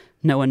benefits.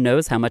 No one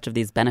knows how much of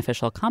these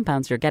beneficial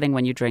compounds you're getting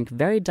when you drink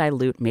very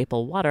dilute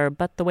maple water,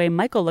 but the way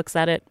Michael looks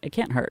at it, it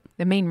can't hurt.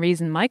 The main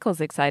reason Michael's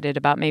excited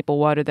about maple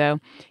water, though,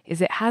 is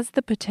it has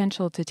the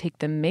potential to take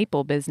the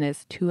maple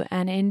business to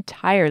an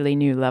entirely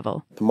new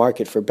level. The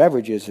market for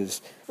beverages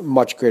is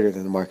much greater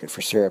than the market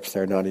for syrups.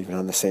 They're not even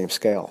on the same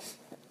scale.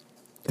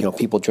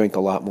 People drink a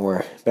lot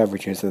more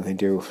beverages than they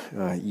do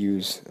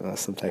use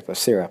some type of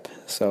syrup.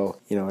 So,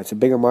 it's a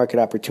bigger market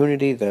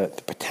opportunity. The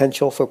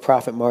potential for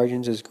profit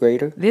margins is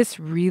greater. This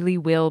really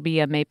will be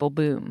a maple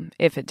boom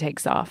if it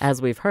takes off.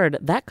 As we've heard,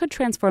 that could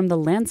transform the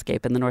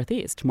landscape in the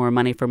Northeast. More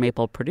money for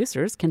maple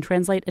producers can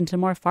translate into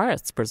more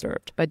forests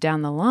preserved. But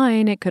down the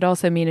line, it could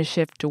also mean a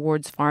shift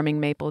towards farming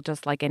maple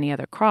just like any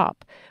other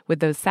crop, with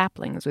those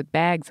saplings with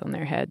bags on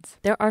their heads.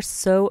 There are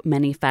so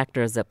many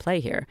factors at play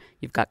here.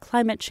 You've got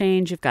climate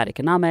change, you've got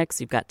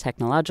economics, you've got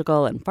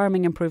technological and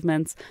farming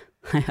improvements.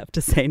 I have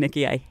to say,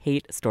 Nikki, I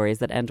hate stories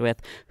that end with,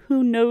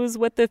 who knows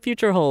what the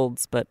future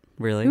holds, but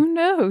really? Who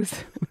knows?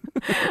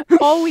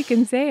 All we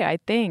can say, I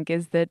think,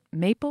 is that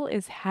maple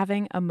is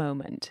having a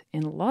moment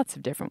in lots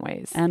of different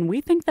ways. And we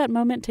think that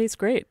moment tastes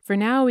great. For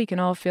now, we can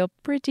all feel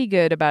pretty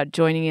good about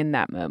joining in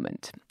that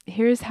moment.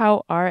 Here's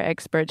how our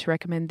experts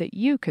recommend that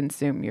you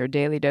consume your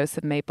daily dose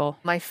of maple.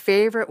 My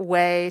favorite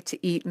way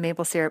to eat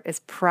maple syrup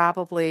is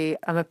probably,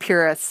 I'm a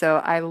purist, so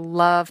I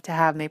love to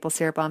have maple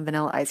syrup on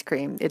vanilla ice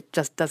cream. It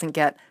just doesn't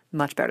get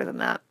much better than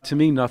that. To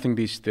me, nothing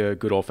beats the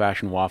good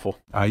old-fashioned waffle.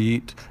 I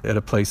eat at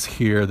a place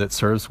here that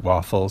serves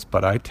waffles,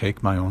 but I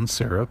take my own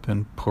syrup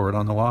and pour it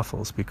on the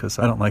waffles because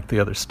I don't like the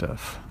other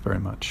stuff very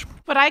much.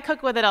 But I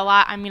cook with it a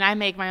lot. I mean, I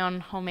make my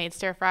own homemade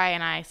stir fry,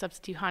 and I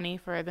substitute honey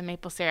for the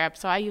maple syrup.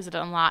 So I use it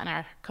a lot in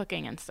our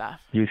cooking and stuff.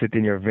 Use it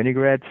in your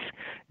vinaigrettes.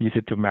 Use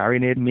it to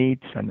marinate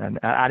meats, and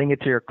adding it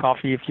to your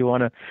coffee if you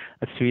want a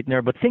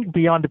sweetener. But think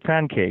beyond the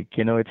pancake.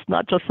 It's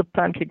not just a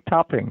pancake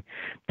topping.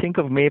 Think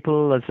of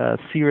maple as a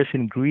serious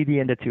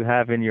ingredient that you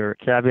have in your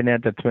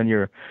cabinet, that when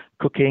you're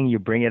cooking, you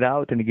bring it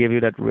out and give you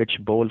that rich,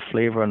 bold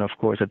flavor and, of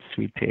course, that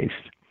sweet taste.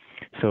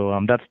 So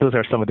those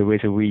are some of the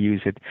ways that we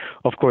use it.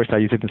 Of course, I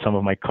use it in some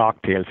of my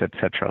cocktails,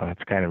 etc.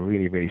 It's kind of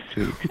really, really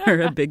sweet.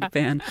 You're a big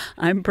fan.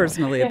 I'm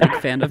personally a big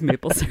fan of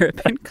maple syrup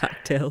in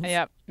cocktails.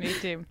 Yep, me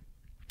too.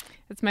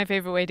 It's my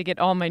favorite way to get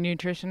all my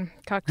nutrition.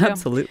 Cocktail.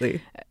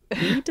 Absolutely.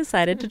 We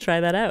decided to try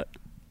that out.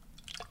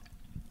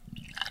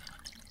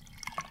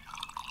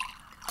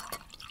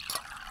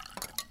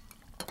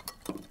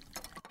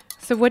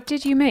 So what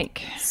did you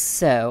make?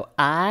 So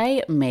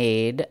I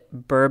made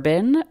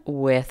bourbon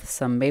with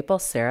some maple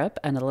syrup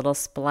and a little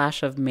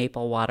splash of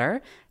maple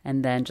water,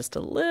 and then just a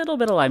little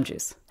bit of lime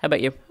juice. How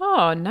about you?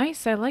 Oh,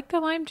 nice. I like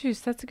the lime juice.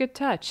 That's a good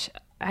touch.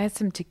 I had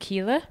some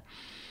tequila,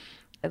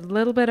 a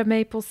little bit of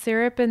maple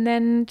syrup, and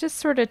then just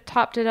sort of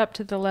topped it up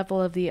to the level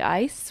of the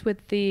ice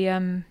with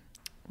the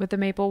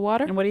maple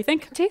water. And what do you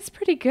think? It tastes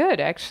pretty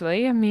good,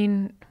 actually. I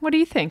mean, what do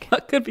you think?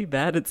 What could be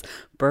bad? It's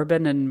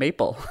bourbon and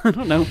maple. I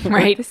don't know.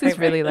 Right. This is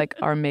really like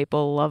our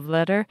maple love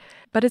letter.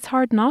 But it's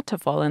hard not to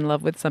fall in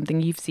love with something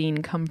you've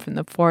seen come from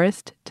the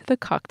forest to the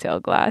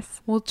cocktail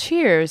glass. Well,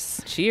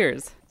 cheers.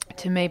 Cheers.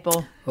 To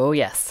maple. Oh,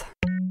 yes.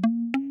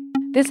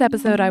 This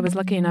episode, I was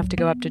lucky enough to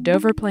go up to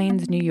Dover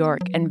Plains, New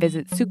York, and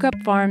visit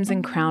Sukup Farms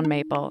in Crown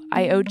Maple.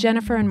 I owe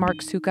Jennifer and Mark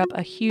Sukup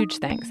a huge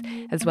thanks,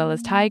 as well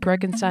as Ty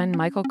Gregenstein,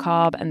 Michael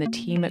Cobb, and the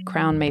team at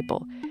Crown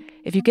Maple.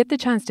 If you get the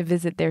chance to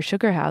visit their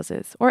sugar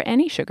houses, or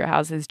any sugar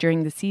houses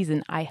during the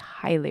season, I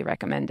highly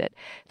recommend it.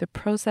 The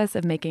process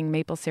of making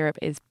maple syrup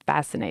is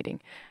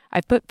fascinating.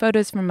 I've put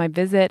photos from my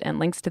visit and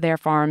links to their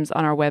farms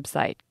on our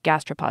website,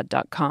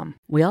 gastropod.com.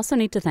 We also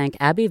need to thank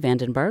Abby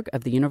Vandenberg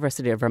of the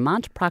University of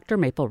Vermont Proctor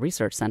Maple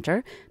Research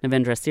Center,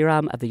 Navindra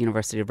Siram of the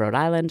University of Rhode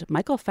Island,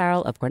 Michael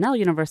Farrell of Cornell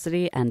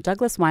University, and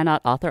Douglas Wynot,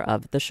 author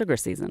of The Sugar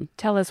Season.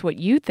 Tell us what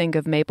you think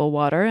of maple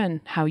water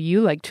and how you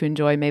like to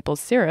enjoy maple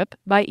syrup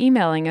by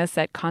emailing us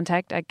at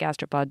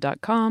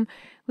contact@gastropod.com,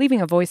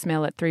 leaving a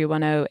voicemail at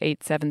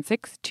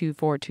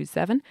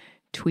 310-876-2427,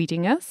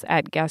 tweeting us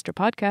at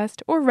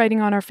Gastropodcast, or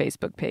writing on our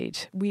Facebook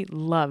page. We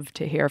love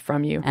to hear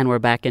from you. And we're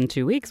back in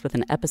 2 weeks with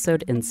an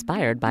episode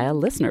inspired by a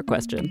listener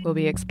question. We'll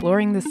be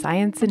exploring the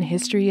science and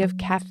history of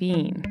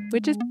caffeine,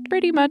 which is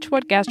pretty much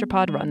what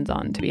Gastropod runs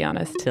on, to be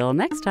honest. Till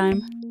next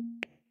time.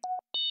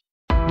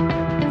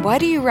 Why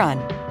do you run?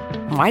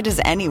 Why does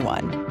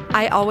anyone?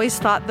 I always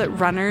thought that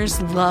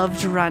runners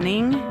loved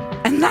running,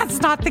 and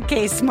that's not the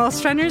case.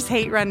 Most runners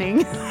hate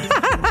running,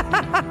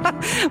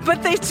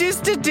 but they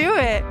choose to do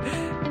it.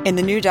 In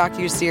the new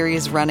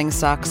docuseries Running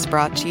Sucks,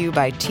 brought to you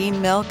by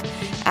Teen Milk,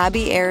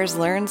 Abby Ayers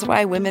learns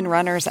why women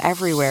runners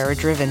everywhere are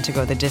driven to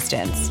go the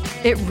distance.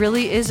 It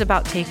really is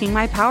about taking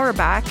my power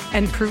back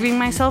and proving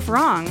myself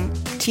wrong.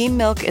 Teen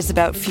Milk is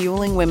about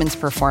fueling women's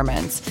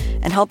performance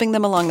and helping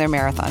them along their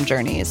marathon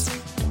journeys.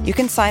 You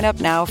can sign up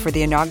now for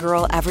the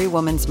inaugural Every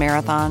Woman's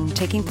Marathon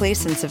taking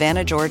place in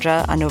Savannah,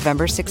 Georgia on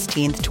November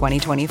 16th,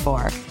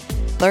 2024.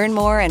 Learn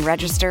more and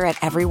register at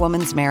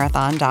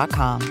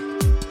everywomansmarathon.com.